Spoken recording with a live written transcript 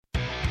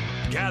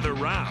Gather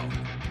round.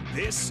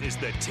 This is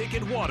the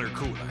Ticket Water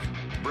Cooler,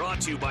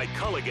 brought to you by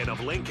Culligan of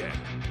Lincoln.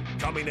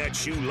 Coming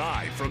at you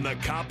live from the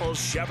Coppel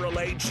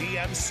Chevrolet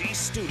GMC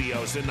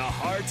studios in the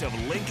heart of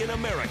Lincoln,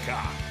 America.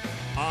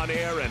 On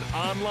air and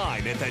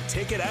online at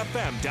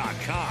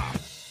theticketfm.com.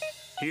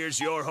 Here's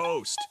your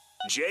host,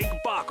 Jake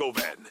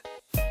Bakoven.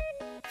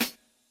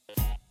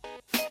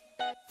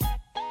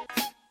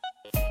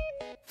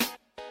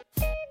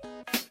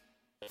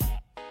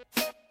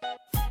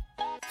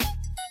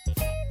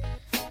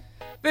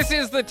 This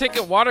is the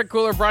Ticket Water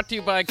Cooler, brought to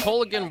you by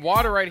Culligan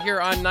Water right here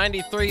on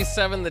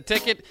 93.7 The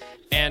Ticket.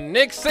 And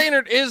Nick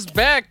Sainert is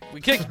back. We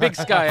kicked Big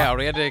Sky out.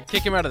 We had to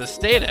kick him out of the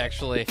state,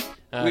 actually.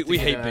 We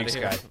hate Big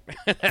Sky.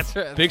 That's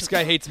right. Big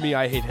Sky hates me.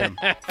 I hate him.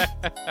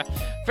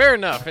 Fair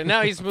enough. And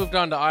now he's moved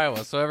on to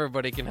Iowa, so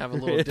everybody can have a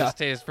little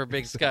distaste for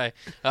Big Sky.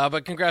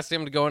 But congrats to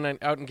him to going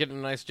out and getting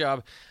a nice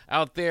job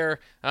out there.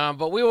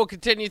 But we will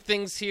continue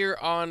things here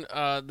on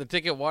the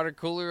Ticket Water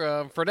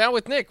Cooler for now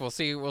with Nick. We'll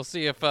see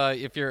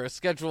if your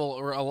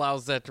schedule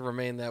allows that to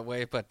remain that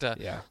way. But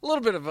a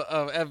little bit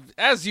of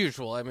as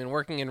usual. I mean,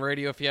 working in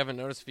radio, if you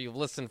haven't noticed, if you've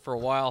listened for a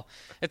while,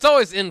 it's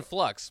always in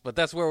flux. But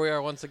that's where we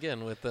are once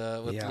again with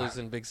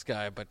losing Big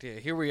Sky. But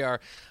here we are.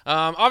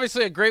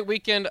 Obviously, a great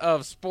weekend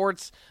of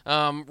sports.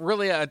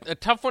 Really a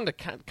tough one to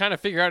kind of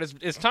figure out.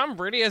 Is Tom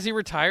Brady, has he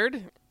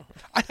retired?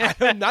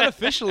 Not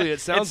officially,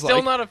 it sounds it's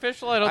still not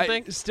official, I don't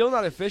think. Still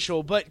not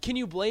official, but can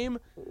you blame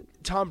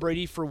Tom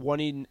Brady for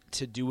wanting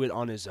to do it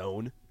on his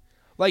own?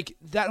 Like,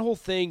 that whole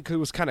thing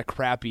was kind of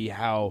crappy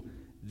how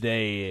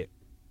they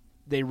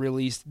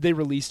released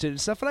it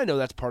and stuff, and I know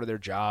that's part of their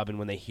job, and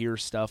when they hear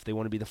stuff, they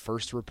want to be the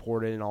first to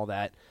report it and all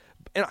that.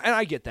 And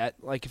I get that.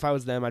 Like, if I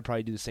was them, I'd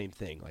probably do the same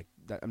thing. Like,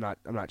 I'm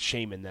not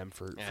shaming them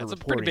for reporting it. It's a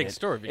pretty big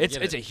story.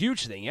 It's a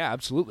huge thing, yeah,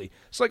 absolutely.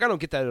 So, like, I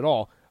don't get that at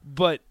all,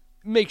 but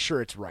make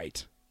sure it's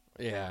right.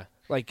 Yeah.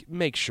 Like,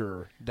 make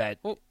sure that...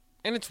 Well,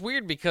 and it's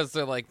weird because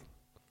they're like,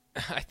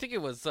 I think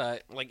it was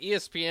like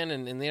ESPN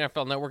and the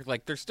NFL Network,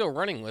 like, they're still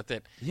running with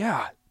it.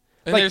 Yeah.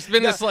 And there's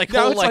been this like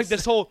now whole it's like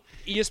this whole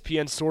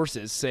ESPN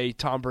sources say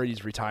Tom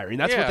Brady's retiring.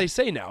 That's what they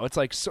say now. It's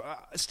like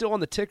still on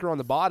the ticker on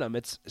the bottom.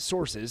 It's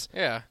sources.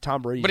 Yeah,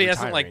 Tom Brady's but he retiring.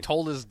 hasn't like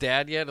told his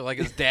dad yet. Like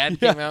his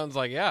dad came out and was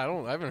like, "Yeah,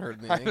 I haven't heard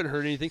anything." I haven't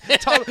heard anything.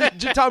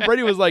 Tom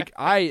Brady was like,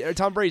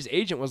 Tom Brady's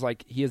agent was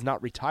like, he has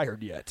not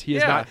retired yet. He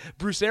is not.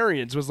 Bruce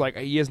Arians was like,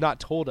 he has not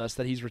told us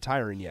that he's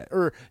retiring yet.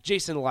 Or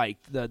Jason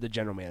Licht, the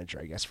general manager,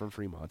 I guess, from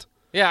Fremont.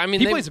 Yeah, I mean,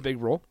 he plays a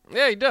big role.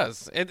 Yeah, he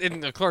does.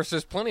 And of course,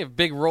 there's plenty of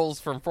big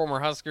roles from former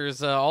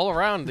Huskers all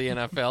around the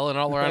NFL and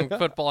all around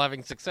football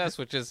having success,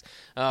 which is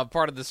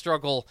part of the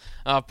struggle,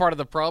 part of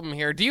the problem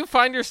here. Do you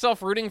find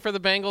yourself rooting for the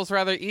Bengals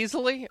rather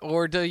easily,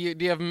 or do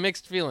you have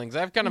mixed feelings?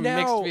 I have kind of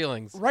mixed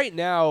feelings. Right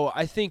now,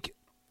 I think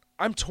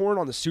I'm torn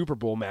on the Super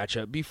Bowl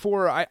matchup.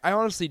 Before, I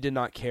honestly did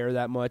not care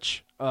that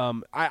much.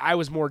 I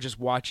was more just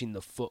watching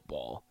the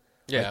football.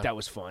 Yeah. Like, that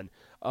was fun.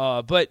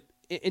 But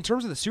in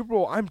terms of the Super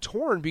Bowl, I'm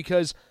torn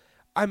because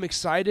I'm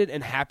excited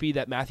and happy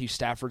that Matthew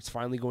Stafford's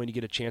finally going to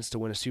get a chance to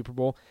win a Super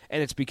Bowl,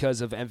 and it's because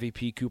of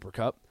MVP Cooper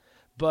Kupp.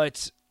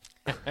 But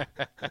I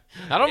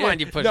don't mind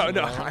you pushing.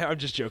 No, I'm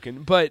just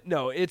joking. But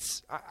no,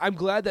 I'm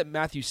glad that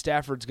Matthew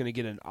Stafford's going to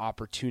get an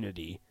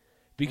opportunity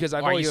because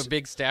Are you a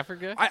big Stafford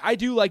guy? I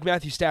do like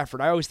Matthew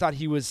Stafford. I always thought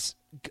he was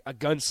a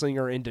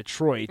gunslinger in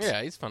Detroit.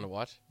 Yeah, he's fun to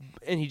watch,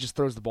 and he just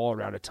throws the ball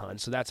around a ton,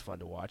 so that's fun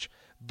to watch.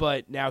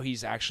 But now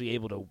he's actually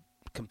able to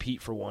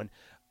compete for one.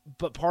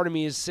 But part of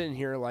me is sitting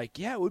here like,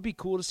 yeah, it would be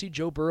cool to see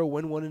Joe Burrow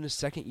win one in his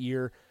second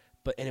year,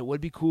 and it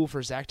would be cool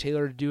for Zach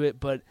Taylor to do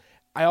it. But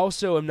I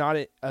also am not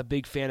a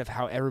big fan of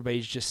how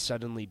everybody's just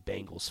suddenly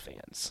Bengals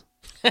fans.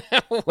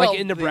 Well, like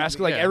in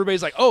Nebraska,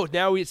 everybody's like, oh,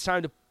 now it's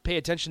time to pay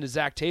attention to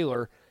Zach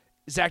Taylor.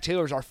 Zach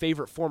Taylor's our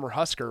favorite former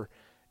Husker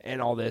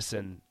and all this,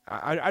 and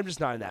I'm just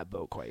not in that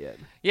boat quite yet.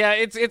 Yeah,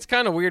 it's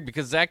kind of weird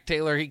because Zach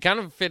Taylor, he kind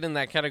of fit in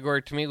that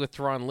category to me with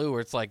Teron Lue, where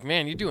it's like,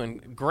 man, you're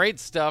doing great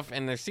stuff,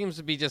 and there seems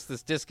to be just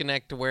this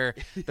disconnect to where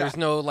there's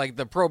no, like,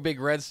 the pro Big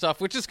Red stuff,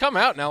 which has come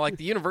out now. Like,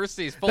 the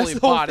university is fully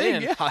bought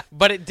in,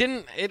 but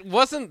it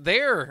wasn't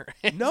there.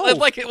 No.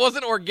 Like, it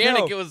wasn't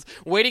organic. No. It was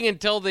waiting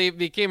until they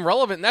became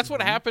relevant, and that's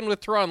what happened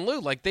with Teron Lue.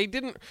 Like, they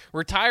didn't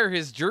retire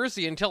his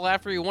jersey until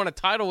after he won a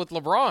title with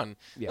LeBron.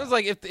 Yeah. It was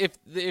like, if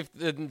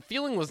the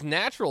feeling was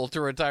natural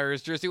to retire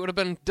his jersey, it would have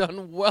been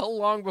done well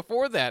long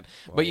before that.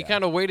 But you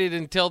kind of waited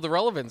until the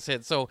relevance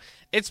hit. So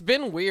it's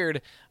been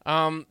weird.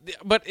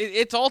 But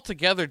it's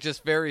altogether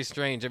just very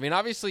strange. I mean,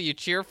 obviously you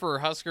cheer for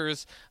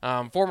Huskers,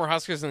 former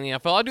Huskers in the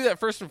NFL. I do that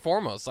first and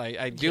foremost.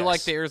 I do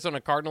like the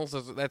Arizona Cardinals.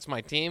 That's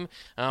my team.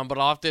 But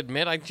I'll have to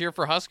admit, I cheer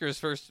for Huskers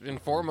first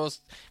and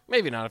foremost.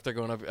 Maybe not if they're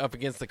going up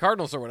against the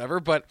Cardinals or whatever,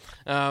 but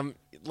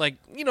like,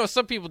 you know,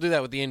 some people do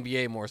that with the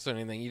NBA more so than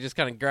anything. You just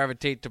kind of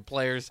gravitate to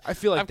players. I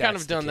feel like I've kind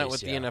of done that with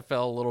the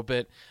NFL a little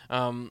bit.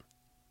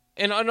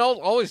 And I'll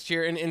always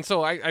cheer, and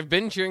so I've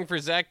been cheering for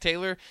Zach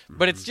Taylor,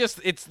 but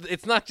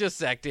it's not just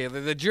Zach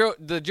Taylor.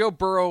 The Joe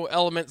Burrow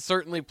element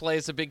certainly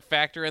plays a big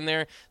factor in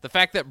there. The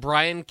fact that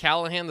Brian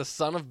Callahan, the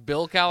son of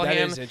Bill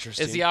Callahan,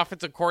 is the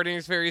offensive coordinator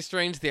is very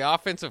strange. The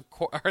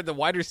the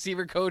wide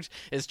receiver coach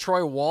is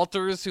Troy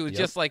Walters, who is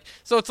just like,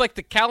 so it's like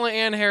the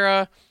Callahan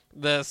era,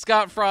 the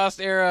Scott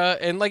Frost era,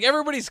 and like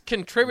everybody's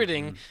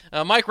contributing.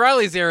 Mike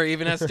Riley's era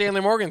even has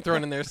Stanley Morgan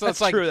thrown in there. So it's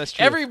like that's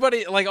true.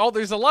 Everybody, like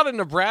there's a lot of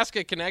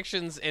Nebraska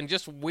connections and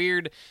just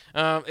weird.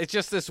 It's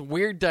just this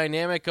weird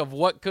dynamic of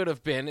what could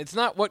have been. It's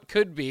not what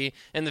could be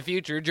in the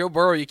future. Joe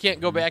Burrow, you can't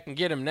go back and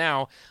get him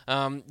now.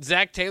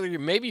 Zach Taylor,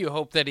 maybe you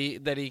hope that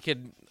he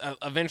could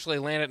eventually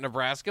land at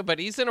Nebraska, but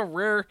he's in a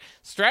rare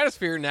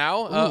stratosphere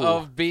now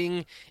of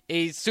being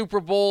a Super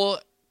Bowl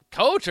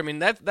coach. I mean,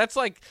 that's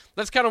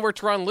kind of where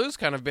Teron Lou's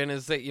kind of been,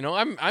 is that,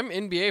 I'm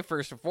NBA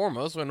first and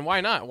foremost, and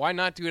why not? Why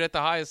not do it at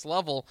the highest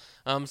level?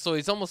 So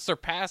he's almost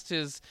surpassed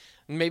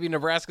maybe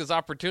Nebraska's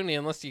opportunity,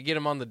 unless you get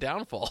him on the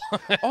downfall.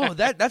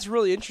 That's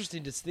really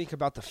interesting to think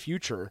about the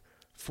future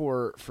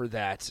for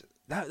that.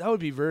 That would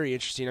be very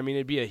interesting. I mean,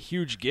 it'd be a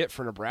huge get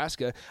for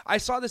Nebraska. I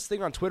saw this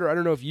thing on Twitter. I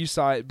don't know if you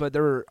saw it, but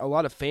there were a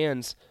lot of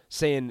fans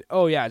saying,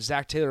 "Oh yeah,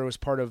 Zach Taylor was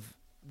part of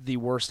the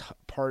worst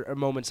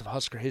moments of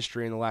Husker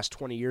history in the last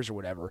 20 years or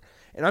whatever."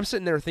 And I'm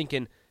sitting there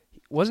thinking,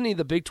 wasn't he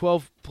the Big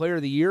 12 Player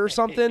of the Year or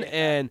something?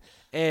 And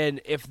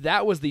if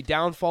that was the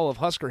downfall of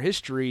Husker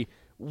history,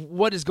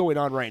 what is going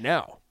on right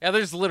now? Yeah,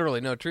 there's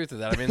literally no truth to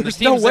that. I mean, the There's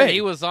teams no way. that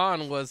he was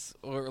on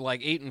were like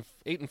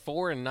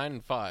 8-4 and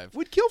 9-5.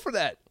 We'd kill for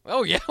that.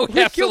 Oh yeah, we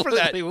We'd kill for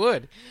that. absolutely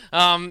would.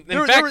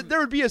 There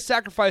would be a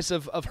sacrifice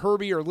of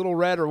Herbie or Little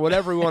Red or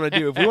whatever we want to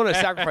do. If we want to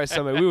sacrifice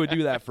somebody, we would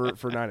do that for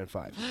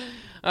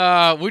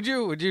 9-5. Would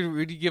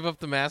you give up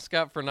the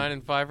mascot for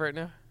 9-5 right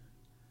now?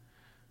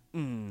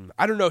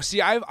 I don't know.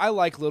 See, I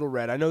like Little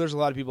Red. I know there's a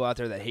lot of people out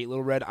there that hate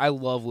Little Red. I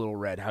love Little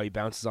Red, how he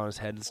bounces on his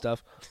head and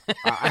stuff.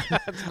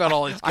 That's about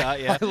all he's got.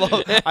 Yeah,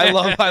 I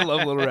love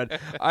Little Red.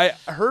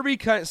 Herbie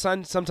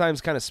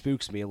sometimes kind of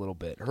spooks me a little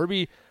bit.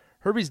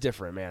 Herbie's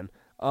different, man.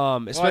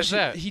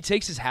 Especially he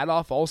takes his hat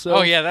off also.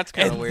 Oh yeah, that's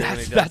kind of weird.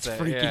 That's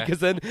freaky, because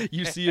then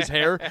you see his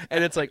hair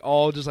and it's like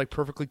all just like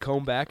perfectly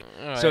combed back.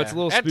 So it's a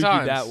little spooky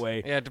that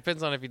way. Yeah, it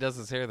depends on if he does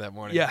his hair that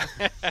morning. Yeah,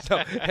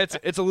 so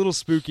it's a little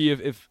spooky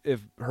if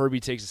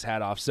Herbie takes his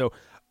hat off. So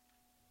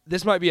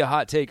this might be a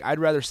hot take. I'd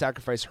rather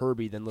sacrifice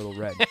Herbie than Little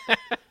Red.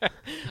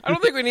 I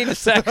don't think we need to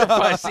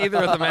sacrifice either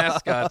of the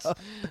mascots.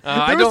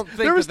 I don't think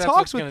there was that's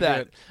talks what's with gonna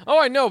that. do it.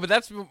 Oh, I know, but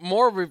that's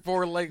more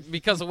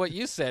because of what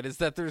you said, is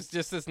that there's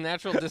just this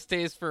natural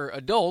distaste for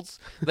adults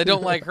that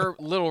don't like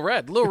Little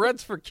Red. Little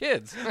Red's for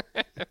kids.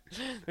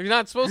 You're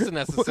not supposed to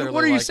necessarily.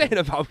 What are you like saying it.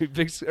 about me,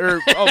 Big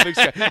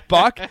Sky?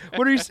 Buck?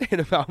 What are you saying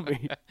about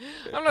me?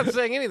 I'm not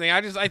saying anything.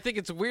 I think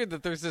it's weird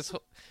that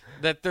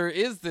there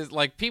is this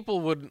like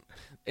people would.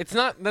 It's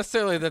not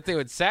necessarily that they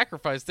would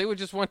sacrifice; they would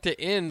just want to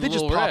end. They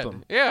Little just pop Red.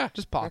 them. Yeah,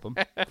 just pop them.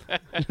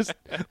 Just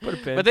put a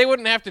pin. But they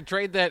wouldn't have to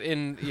trade that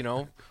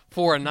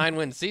for a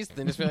 9-win season.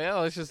 They just be like,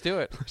 oh, let's just do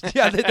it.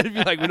 Yeah, they'd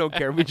be like, we don't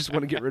care. We just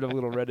want to get rid of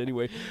Little Red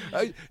anyway.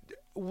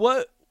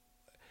 What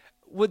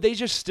would they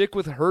just stick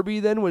with Herbie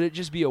then? Would it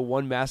just be a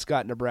one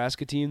mascot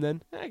Nebraska team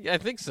then? I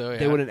think so. Yeah.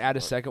 They wouldn't add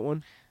a second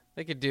one.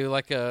 They could do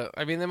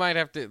they might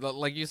have to,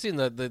 like you've seen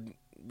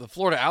the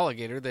Florida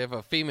alligator. They have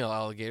a female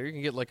alligator. You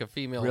can get like a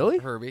female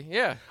Herbie.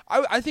 Yeah.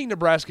 I think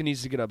Nebraska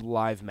needs to get a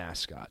live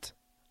mascot.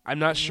 I'm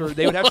not sure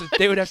they would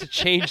have to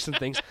change some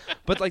things,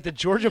 but like the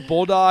Georgia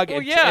Bulldog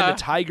and the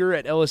Tiger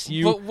at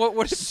LSU, what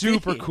would it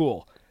super be?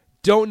 Cool.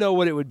 Don't know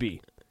what it would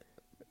be.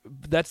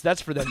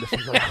 That's for them to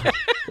figure out.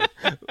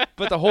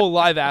 But the whole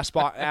live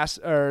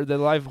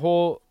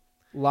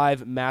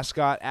live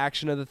mascot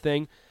action of the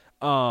thing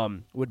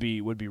would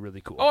be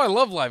really cool. Oh, I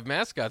love live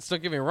mascots.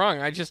 Don't get me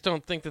wrong. I just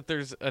don't think that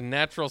there's a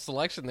natural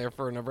selection there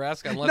for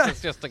Nebraska unless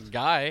it's just a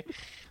guy,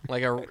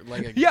 like a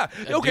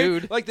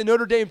dude, like the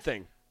Notre Dame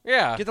thing.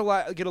 Yeah, get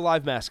a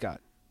live mascot.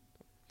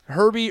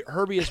 Herbie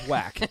is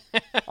whack.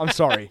 I'm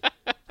sorry,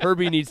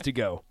 Herbie needs to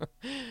go.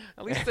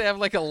 At least they have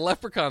like a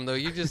leprechaun though.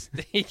 You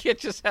can't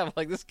just have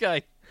like this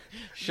guy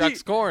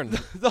shucks corn.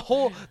 The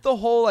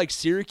whole like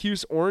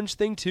Syracuse orange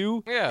thing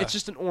too. Yeah, it's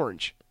just an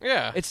orange.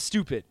 Yeah, it's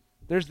stupid.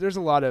 There's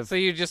a lot of. So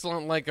you just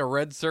want like a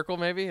red circle,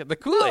 maybe the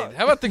Kool-Aid.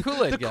 How about the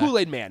Kool-Aid? The guy?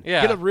 Kool-Aid man.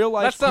 Yeah, get a real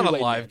life. That's Kool-Aid not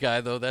a live man.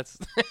 guy though. That's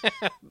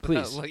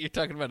please. You're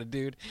talking about a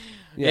dude.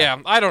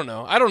 Yeah, I don't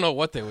know. I don't know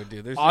what they would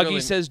do. There's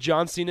Augie says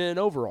John Cena in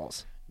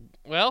overalls.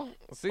 Well,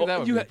 see that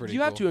would be pretty.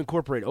 You have to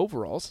incorporate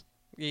overalls.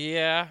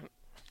 Yeah,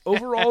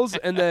 overalls,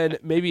 and then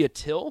maybe a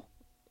till.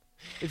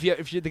 If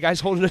the guy's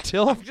holding a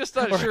till, I'm just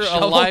not sure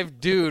a live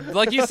dude,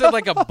 like you said,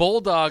 like a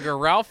bulldog or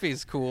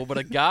Ralphie's cool, but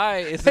a guy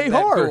isn't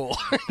that cool.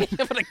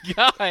 But a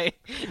guy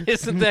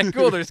isn't that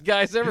cool. There's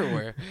guys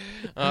everywhere.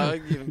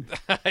 I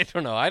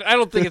don't know. I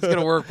don't think it's going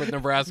to work with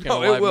Nebraska.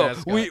 No, live it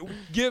will.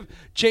 Mascot.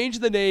 Change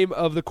the name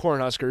of the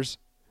Cornhuskers.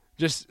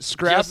 Just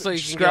scrap the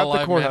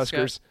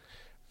Cornhuskers.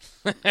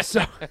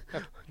 So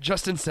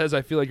Justin says,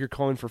 I feel like you're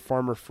calling for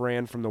Farmer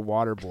Fran from The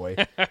Water Boy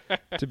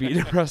to be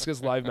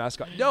Nebraska's live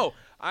mascot. No,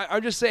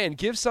 I'm just saying,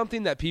 give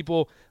something that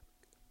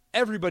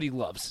everybody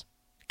loves.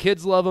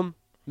 Kids love them.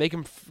 Make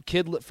them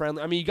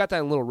kid-friendly. I mean, you got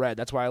that in Little Red.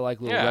 That's why I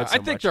like Little Red so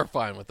much. I think they're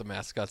fine with the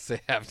mascots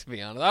they have, to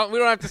be honest. We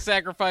don't have to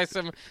sacrifice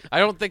them. I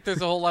don't think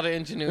there's a whole lot of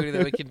ingenuity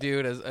that we can do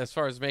as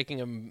far as making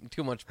them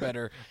too much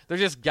better. They're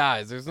just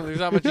guys. There's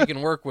not much you can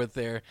work with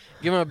there.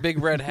 Give them a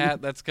big red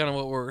hat. That's kind of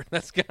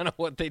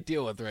what they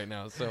deal with right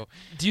now. So,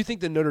 do you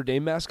think the Notre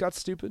Dame mascot's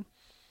stupid?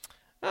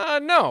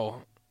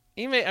 No.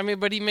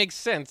 But he makes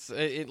sense.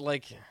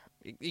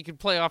 You could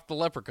play off the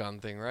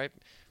leprechaun thing, right?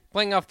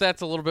 Playing off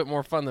that's a little bit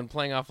more fun than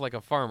playing off like a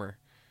farmer.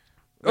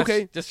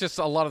 That's just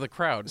a lot of the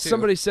crowd, too.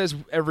 Somebody says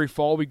every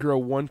fall we grow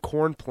one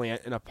corn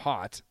plant in a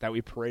pot that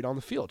we parade on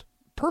the field.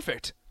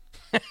 Perfect.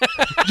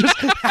 Just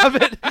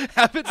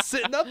have it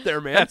sitting up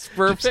there, man. That's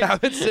perfect. Just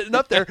have it sitting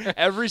up there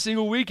every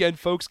single weekend.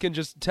 Folks can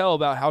just tell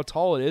about how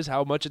tall it is,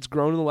 how much it's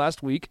grown in the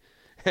last week,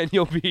 and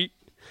you'll be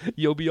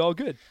all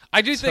good.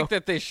 I do think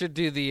that they should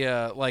do the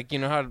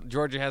how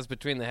Georgia has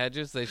between the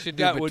hedges. They should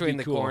do between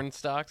the corn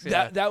stalks.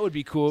 Yeah. That would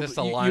be cool. Just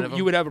a line of them.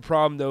 You would have a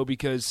problem though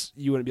because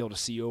you wouldn't be able to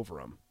see over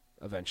them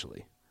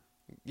eventually.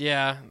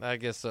 Yeah, I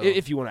guess so.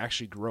 If you want to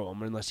actually grow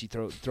them, unless you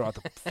throw out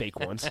the fake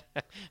ones.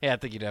 Yeah, I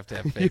think you'd have to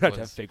have fake you'd ones. Have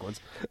to have fake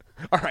ones.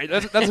 All right,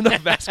 that's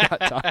enough mascot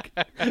talk.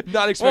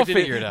 Not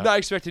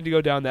expecting to go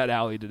down that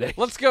alley today.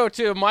 Let's go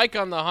to Mike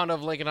on the Honda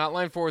of Lincoln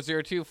hotline,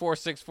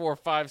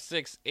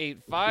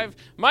 402-464-5685.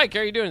 Mike,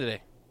 how are you doing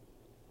today?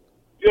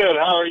 Good.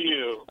 How are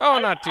you? Oh,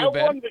 not too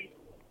bad.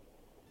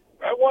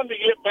 I wanted to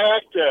get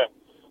back to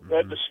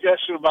that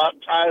discussion about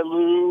Ty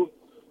Lue.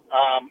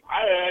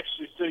 I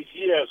actually think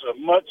he has a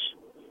much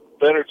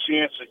better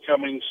chance of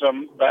coming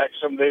back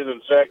someday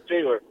than Zach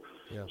Taylor.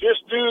 Yeah.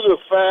 Just due to the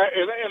fact,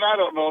 and I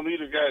don't know,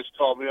 neither guys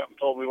called me up and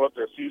told me what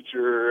their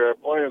future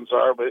plans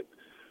are, but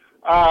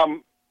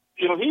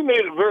he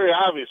made it very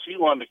obvious he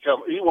wanted to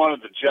come. He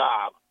wanted the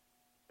job,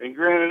 and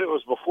granted, it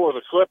was before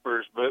the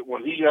Clippers, but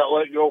when he got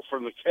let go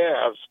from the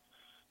Cavs,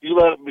 he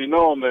let it be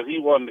known that he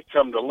wanted to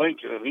come to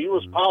Lincoln, and he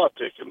was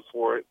politicking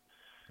for it.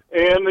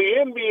 And the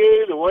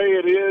NBA, the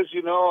way it is, he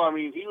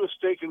was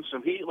taking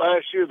some heat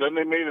last year. Then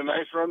they made a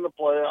nice run in the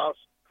playoffs.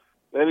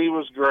 Then he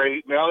was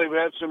great. Now they've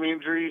had some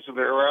injuries, and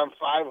they're around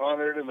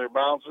 500, and they're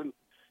bouncing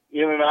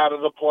in and out of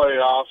the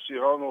playoffs,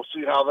 and we'll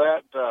see how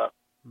that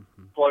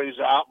plays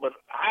out. But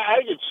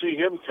I could see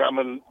him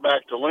coming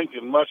back to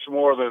Lincoln much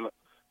more than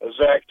a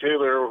Zach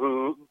Taylor,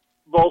 who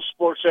both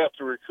sports have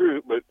to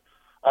recruit, but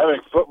I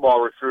think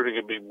football recruiting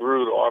would be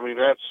brutal.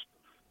 That's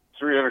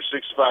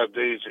 365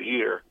 days a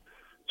year.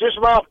 Just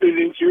my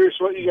opinion. Curious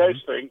what you guys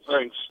think.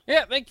 Thanks.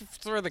 Yeah, thank you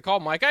for the call,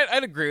 Mike.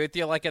 I'd agree with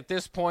you. Like, at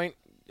this point,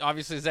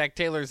 obviously Zach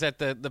Taylor's at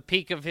the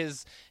peak of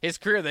his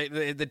career.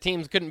 The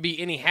teams couldn't be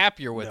any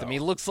happier with him. He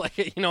looks like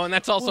it, and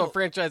that's also a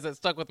franchise that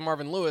stuck with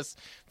Marvin Lewis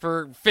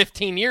for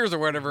 15 years or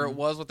whatever it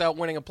was without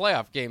winning a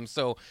playoff game.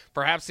 So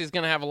perhaps he's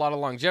going to have a lot of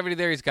longevity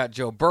there. He's got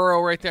Joe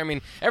Burrow right there.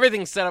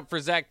 Everything's set up for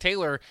Zach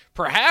Taylor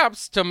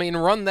perhaps to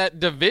run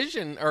that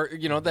division or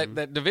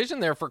that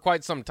division there for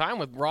quite some time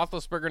with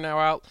Roethlisberger now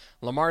out.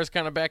 Lamar's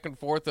kind of back and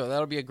forth.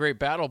 That'll be a great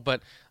battle,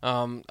 but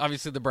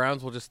obviously the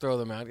Browns will just throw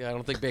them out. I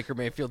don't think Baker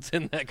Mayfield's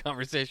in that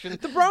conversation.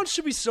 The Browns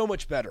should be so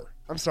much better.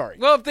 I'm sorry.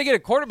 Well, if they get a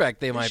quarterback,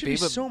 they might be.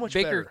 But so much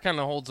Baker kind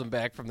of holds them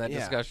back from that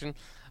discussion.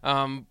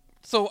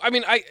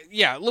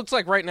 It looks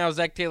like right now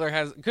Zach Taylor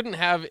couldn't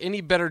have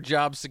any better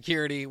job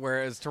security,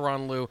 whereas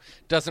Tyronn Lue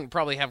doesn't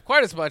probably have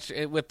quite as much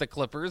with the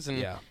Clippers,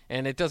 and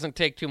it doesn't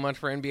take too much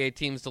for NBA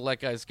teams to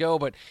let guys go.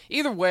 But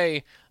either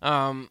way,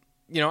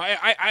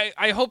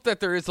 I hope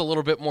that there is a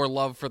little bit more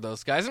love for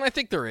those guys, and I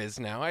think there is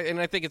now. And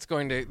I think it's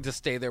going to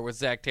stay there with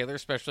Zach Taylor,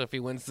 especially if he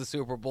wins the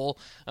Super Bowl.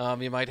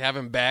 You might have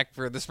him back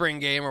for the spring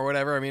game or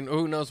whatever.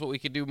 Who knows what we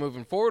could do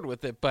moving forward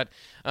with it. But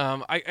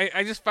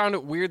I just found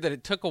it weird that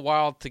it took a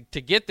while to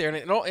get there,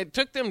 and it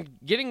took them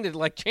getting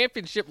to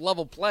championship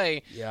level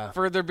play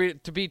for there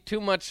to be too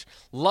much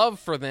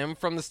love for them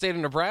from the state of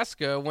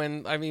Nebraska.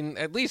 When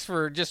at least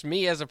for just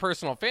me as a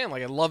personal fan,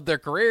 I love their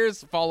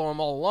careers, follow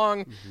them all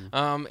along,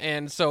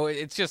 and so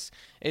it's just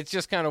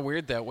kind of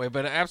weird that way.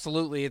 But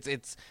absolutely,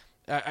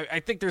 I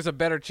think there's a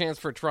better chance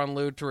for Tyronn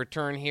Lue to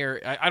return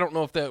here. I don't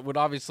know if that would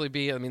obviously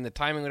be. The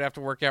timing would have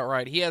to work out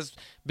right. He has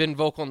been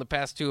vocal in the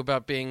past too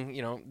about being,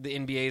 the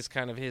NBA's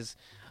kind of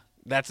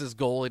that's his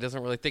goal. He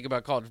doesn't really think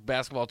about college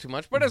basketball too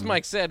much. But as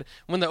Mike said,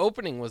 when the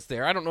opening was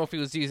there, I don't know if he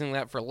was using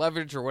that for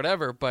leverage or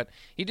whatever, but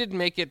he did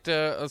make it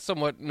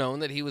somewhat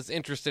known that he was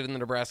interested in the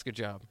Nebraska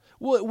job.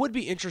 Well, it would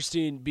be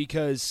interesting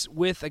because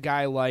with a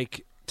guy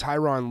like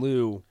Tyronn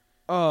Lue,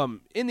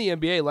 in the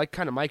NBA, like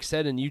kind of Mike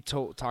said, and you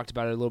talked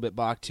about it a little bit,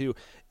 Bach, too,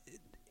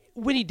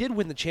 when he did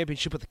win the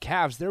championship with the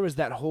Cavs, there was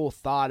that whole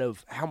thought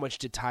of how much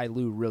did Ty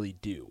Lue really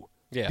do?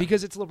 Yeah.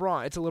 Because it's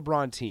LeBron. It's a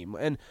LeBron team.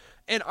 And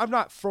I'm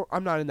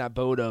not in that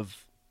boat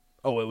of,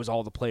 it was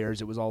all the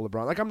players, it was all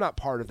LeBron. I'm not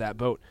part of that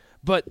boat.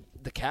 But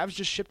the Cavs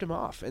just shipped him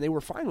off, and they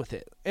were fine with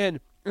it. And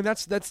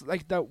that's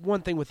like that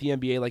one thing with the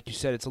NBA, like you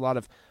said, it's a lot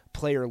of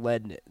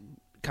player-led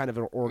kind of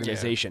an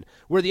organization. Yeah.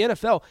 Where the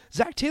NFL,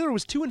 Zach Taylor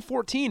was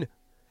 2-14.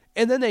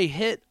 And then they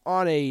hit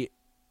on a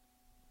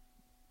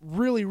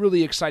really,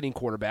 really exciting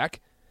quarterback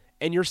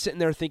and you're sitting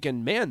there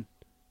thinking, man,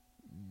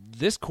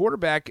 this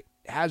quarterback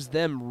has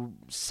them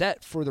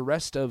set for the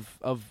rest of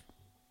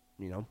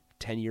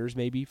 10 years,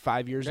 maybe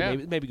 5 years, or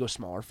maybe go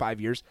smaller,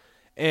 5 years.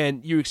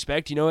 And you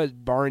expect,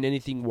 barring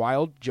anything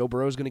wild, Joe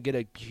Burrow is going to get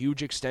a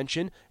huge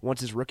extension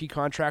once his rookie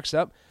contract's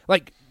up.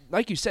 Like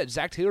you said,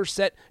 Zach Taylor's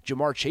set.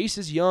 Jamar Chase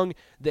is young.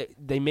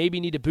 They maybe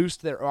need to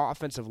boost their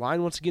offensive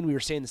line. Once again, we were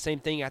saying the same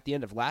thing at the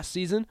end of last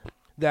season,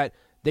 that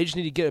they just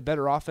need to get a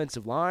better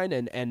offensive line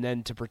and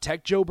then to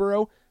protect Joe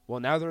Burrow. Well,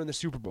 now they're in the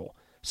Super Bowl.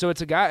 So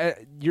it's a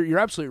guy, you're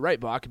absolutely right,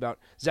 Bach, about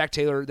Zach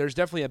Taylor. There's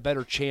definitely a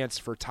better chance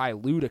for Ty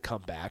Lue to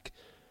come back.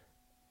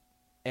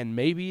 And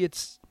maybe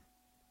it's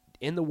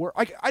in the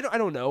works. I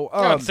don't know.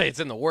 I would say it's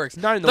in the works.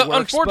 Not in the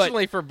works.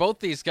 Unfortunately for both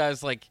these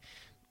guys,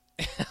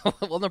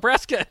 well,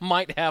 Nebraska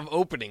might have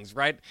openings,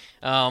 right?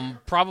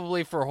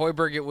 Probably for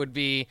Hoiberg, it would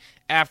be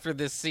after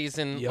this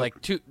season,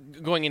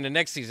 going into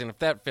next season if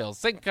that fails.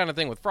 Same kind of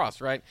thing with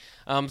Frost, right?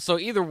 So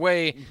either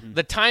way,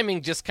 the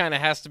timing just kind of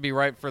has to be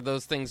right for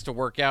those things to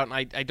work out, and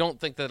I don't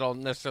think that'll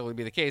necessarily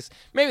be the case.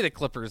 Maybe the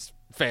Clippers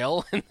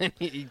fail, and then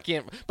he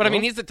can't. But, I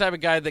mean, he's the type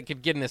of guy that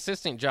could get an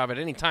assistant job at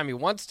any time he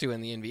wants to in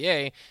the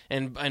NBA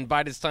and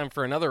bide his time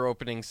for another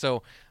opening.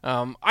 So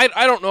I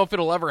don't know if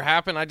it'll ever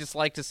happen. I just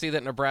like to see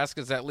that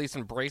Nebraska's at least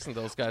embracing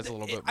those guys a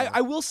little bit more.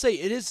 I will say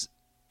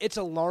it's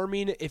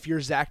alarming if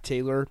you're Zach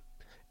Taylor.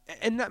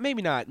 And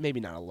maybe not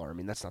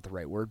alarming. That's not the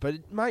right word, but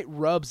it might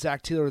rub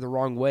Zach Taylor the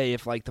wrong way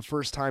if, the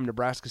first time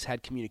Nebraska's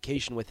had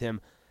communication with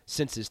him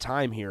since his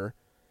time here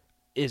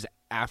is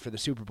after the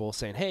Super Bowl,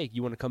 saying, "Hey,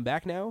 you want to come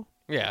back now?"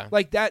 Yeah,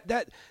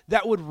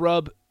 that would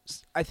rub,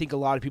 I think, a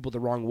lot of people the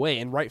wrong way,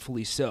 and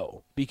rightfully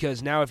so.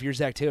 Because now, if you're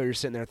Zach Taylor, you're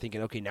sitting there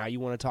thinking, "Okay, now you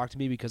want to talk to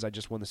me because I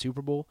just won the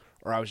Super Bowl,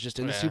 or I was just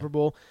in the Super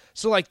Bowl."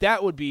 So,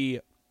 that would be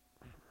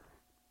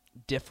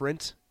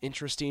different,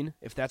 interesting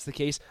if that's the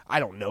case. I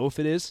don't know if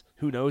it is.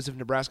 Who knows if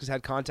Nebraska's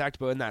had contact,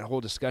 but in that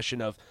whole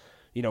discussion of,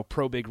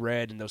 pro Big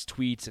Red and those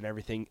tweets and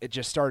everything, it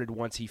just started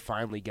once he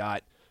finally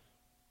got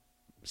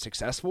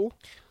successful.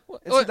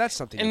 And so that's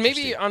something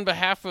interesting. Maybe on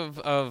behalf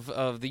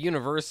of the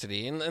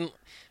university, and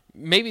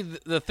maybe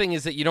the thing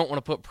is that you don't want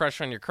to put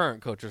pressure on your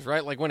current coaches,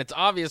 right? Like when it's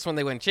obvious when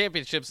they win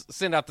championships,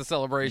 send out the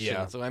celebration.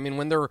 Yeah. So I mean,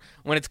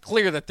 when it's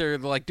clear that they're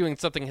doing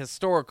something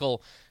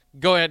historical,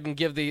 go ahead and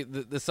give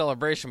the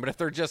celebration. But if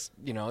they're just,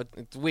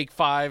 it's week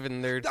 5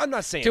 and they're I'm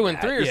not saying 2 and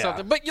 3 or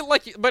something. But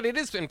but it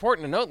is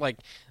important to note,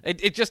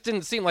 it just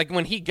didn't seem like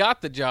when he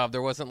got the job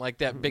there wasn't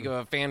that big of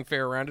a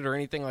fanfare around it or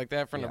anything like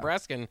that for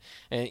Nebraska.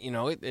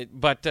 And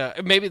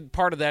but maybe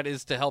part of that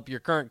is to help your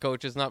current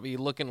coaches not be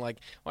looking like,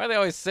 why are they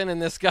always sending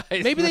this guy?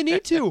 Maybe they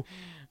need to.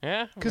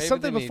 Yeah, because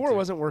something before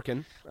wasn't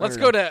working. Let's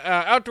go to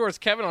Outdoors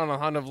Kevin on the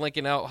Honda of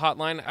Lincoln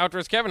hotline.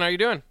 Outdoors Kevin, how you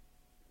doing?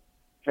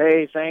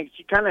 Hey, thanks.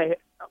 You kind of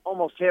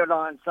almost hit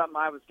on something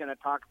I was going to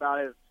talk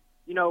about is,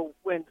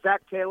 when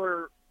Zach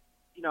Taylor,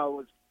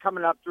 was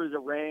coming up through the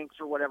ranks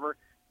or whatever,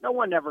 no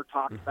one ever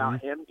talked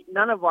about him.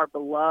 None of our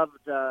beloved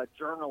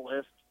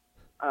journalists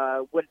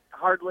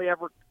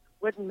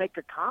wouldn't make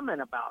a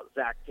comment about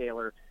Zach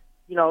Taylor.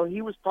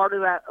 He was part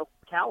of that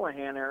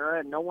Callahan era,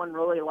 and no one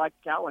really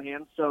liked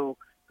Callahan, so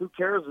who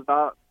cares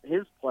about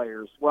his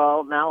players?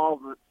 Well, now all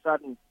of a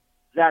sudden,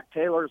 Zach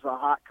Taylor's a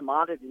hot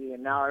commodity,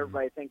 and now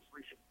everybody thinks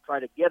we should try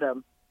to get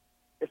him.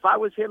 If I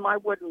was him, I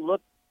wouldn't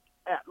look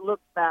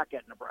back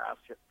at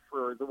Nebraska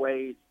for the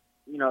way,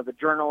 the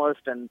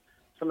journalist and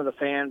some of the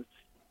fans,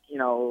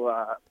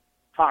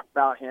 talk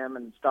about him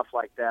and stuff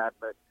like that.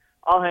 But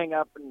I'll hang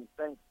up and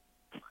thanks.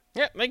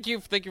 Yeah, thank you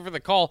for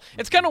the call.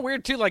 It's kind of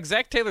weird, too.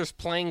 Zach Taylor's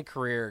playing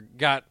career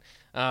got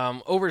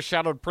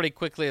overshadowed pretty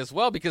quickly as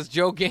well because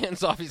Joe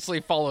Gans obviously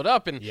followed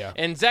up.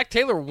 And Zach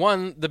Taylor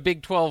won the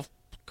Big 12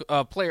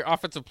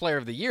 offensive player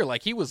of the year.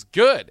 He was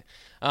good,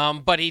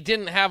 but he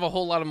didn't have a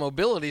whole lot of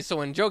mobility. So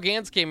when Joe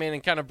Gans came in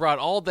and kind of brought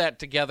all that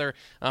together,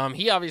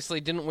 he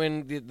obviously didn't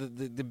win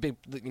the big,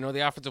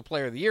 the offensive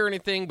player of the year or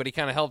anything, but he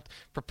kind of helped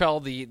propel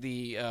the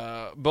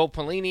Bo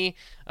Pelini,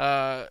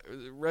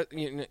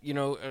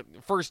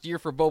 first year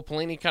for Bo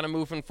Pelini kind of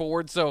moving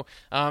forward. So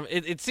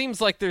it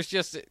seems like there's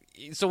just,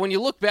 so when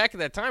you look back at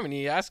that time and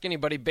you ask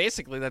anybody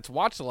basically that's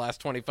watched the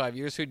last 25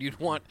 years who you'd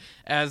want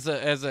as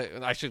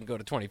a I shouldn't go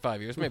to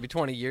 25 years, maybe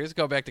 20 years,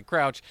 go back to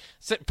Crouch,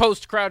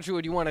 post Crouch, who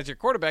would you want as your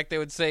quarterback? They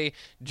would say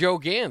Joe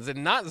Gans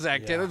and not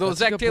Zach Taylor, though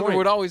Zach Taylor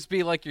would always be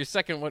your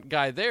second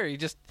guy there. You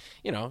just,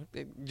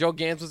 Joe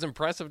Gans was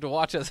impressive to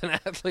watch as an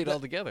athlete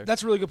altogether.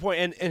 That's a really good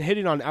point. And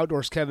hitting on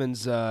Outdoor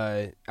Kevin's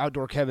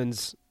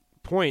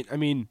point, I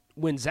mean,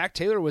 when Zach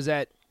Taylor was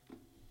at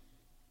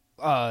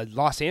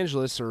Los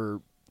Angeles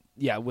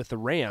with the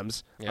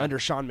Rams under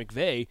Sean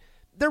McVay,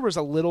 there was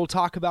a little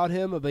talk about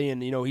him of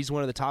being, he's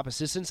one of the top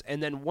assistants.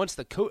 And then once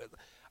the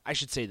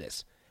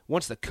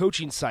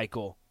coaching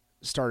cycle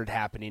started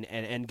happening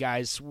and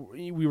guys,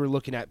 we were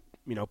looking at,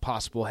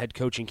 possible head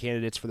coaching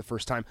candidates for the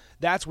first time,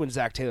 that's when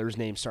Zach Taylor's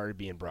name started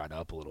being brought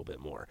up a little bit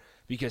more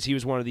because he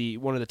was one of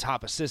the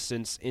top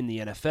assistants in the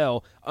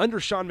NFL under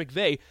Sean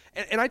McVay.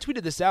 And I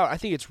tweeted this out. I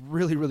think it's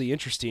really, really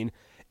interesting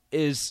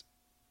is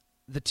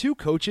the two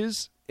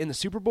coaches in the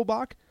Super Bowl,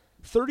 Bach,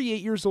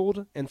 38 years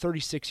old and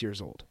 36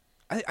 years old.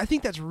 I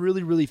think that's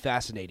really, really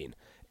fascinating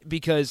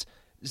because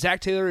Zach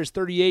Taylor is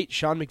 38,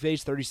 Sean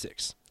McVay's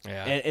 36.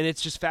 Yeah. And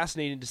it's just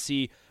fascinating to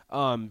see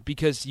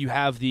because you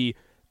have the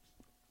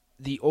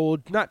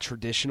old, not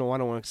traditional, I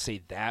don't want to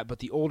say that, but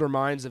the older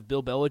minds of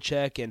Bill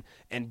Belichick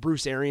and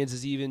Bruce Arians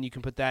is even, you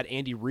can put that,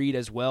 Andy Reid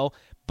as well,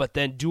 but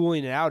then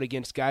dueling it out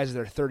against guys that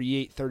are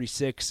 38,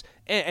 36,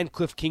 and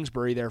Cliff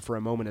Kingsbury there for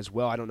a moment as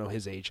well. I don't know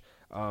his age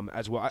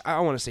as well. I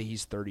want to say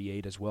he's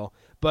 38 as well.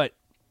 But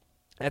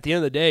at the end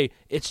of the day,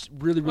 it's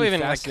really, really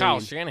even fascinating.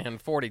 Like Kyle Shanahan,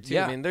 42.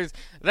 Yeah. I mean,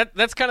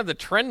 that's kind of the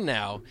trend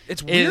now.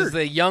 It's weird. Is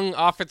the young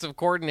offensive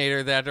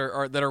coordinator that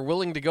are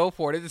willing to go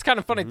for it. It's kind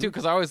of funny too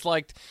because I always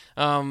liked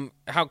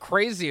how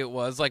crazy it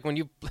was. Like when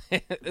you,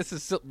 this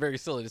is very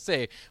silly to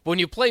say, but when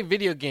you play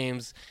video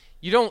games,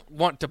 you don't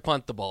want to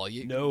punt the ball,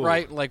 No.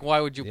 right? Like, why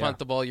would you punt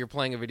the ball? You're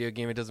playing a video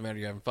game. It doesn't matter.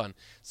 You're having fun.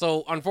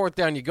 So on fourth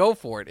down, you go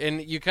for it.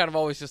 And you kind of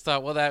always just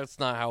thought, well, that's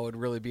not how it would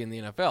really be in the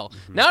NFL.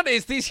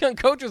 Nowadays, these young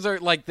coaches are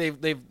like they've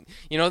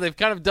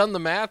kind of done the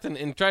math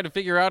and tried to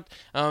figure out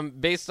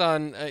based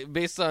on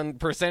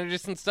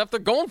percentages and stuff. They're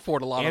going for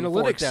it a lot on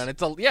fourth down.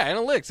 It's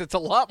analytics. It's a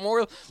lot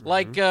more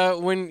like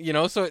when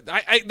So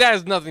that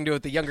has nothing to do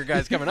with the younger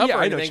guys coming up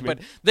or anything. But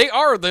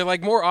they're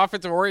like more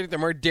offensive oriented. They're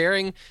more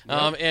daring,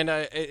 and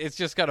it's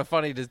just kind of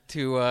funny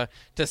to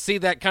see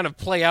that kind of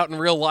play out in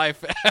real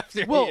life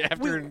after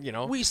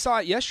we saw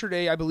it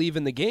yesterday, I believe,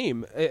 in the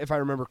game, if I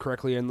remember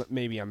correctly, and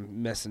maybe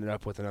I'm messing it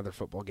up with another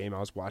football game I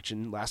was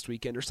watching last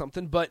weekend or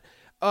something, but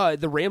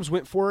the Rams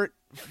went for it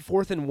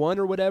 4th and 1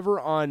 or whatever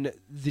on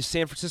the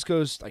San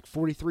Francisco's like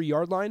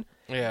 43-yard line.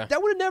 Yeah.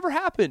 That would have never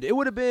happened. It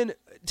would have been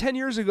 10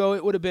 years ago.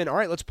 It would have been, all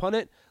right, let's punt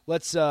it.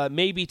 Let's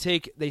maybe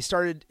take. They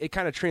started. It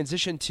kind of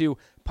transitioned to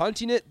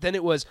punting it. Then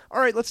it was, all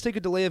right, let's take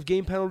a delay of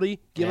game penalty.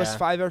 Give us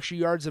 5 extra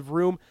yards of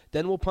room.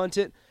 Then we'll punt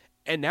it.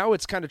 And now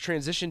it's kind of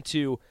transitioned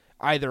to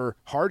either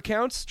hard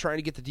counts, trying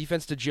to get the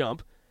defense to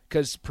jump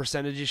because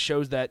percentages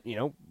shows that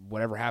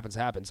whatever happens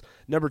happens.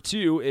 Number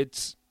 2,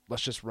 it's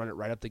let's just run it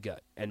right up the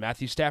gut. And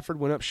Matthew Stafford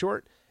went up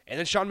short, and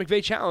then Sean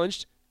McVay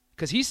challenged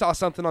because he saw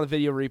something on the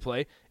video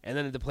replay, and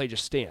then the play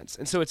just stands.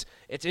 And so it's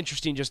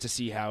interesting just to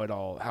see how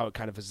it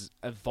kind of has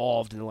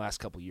evolved in the last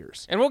couple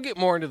years. And we'll get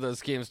more into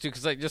those games, too,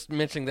 because I just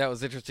mentioning that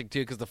was interesting,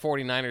 too, because the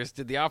 49ers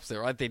did the opposite,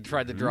 right? They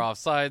tried to draw off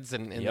sides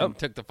and then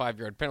took the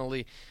 5-yard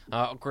penalty.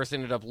 Of course,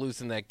 ended up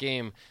losing that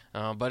game.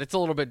 But it's a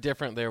little bit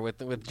different there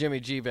with Jimmy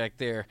G back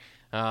there.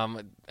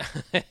 I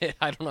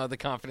don't know the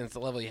confidence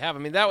level you have. I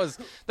mean, that was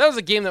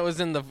a game that was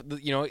in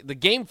the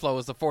game flow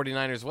was the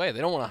 49ers' way. They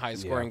don't want a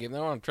high-scoring game. They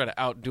don't want to try to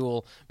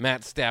outduel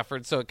Matt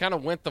Stafford. So it kind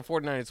of went the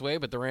 49ers' way,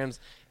 but the Rams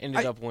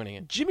ended up winning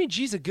it. Jimmy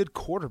G's a good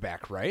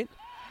quarterback, right?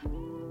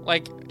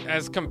 Like,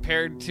 as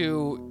compared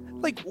to...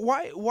 Like,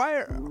 why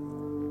are...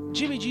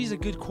 Jimmy G's a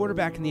good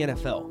quarterback in the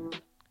NFL?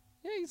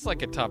 Yeah, he's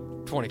like a top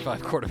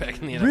 25 quarterback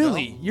in the NFL.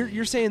 Really?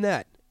 You're saying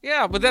that?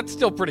 Yeah, but that's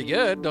still pretty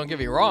good. Don't get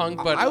me wrong.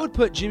 But I would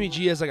put Jimmy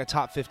G as like a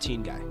top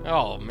 15 guy.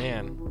 Oh,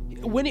 man.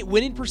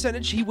 Winning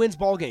percentage, he wins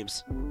ball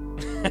games.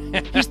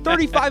 He's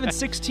 35 and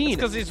 16.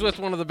 Because he's with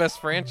one of the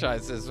best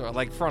franchises, or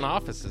like front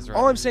offices, right?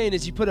 All I'm saying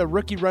is you put a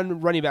rookie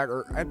running back,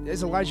 or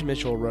is Elijah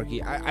Mitchell a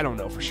rookie? I don't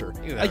know for sure.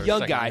 A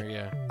young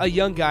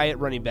guy at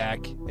running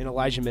back in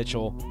Elijah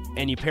Mitchell,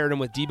 and you paired him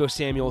with Deebo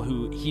Samuel,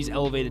 who he's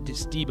elevated to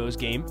Deebo's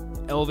game,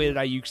 elevated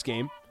Ayuk's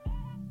game.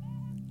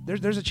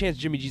 There's a chance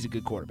Jimmy G's a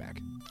good quarterback.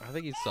 I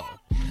think he's solid.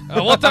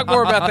 We'll talk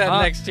more about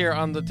that next year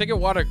on the Ticket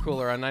Water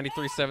Cooler on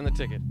 93.7 The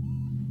Ticket.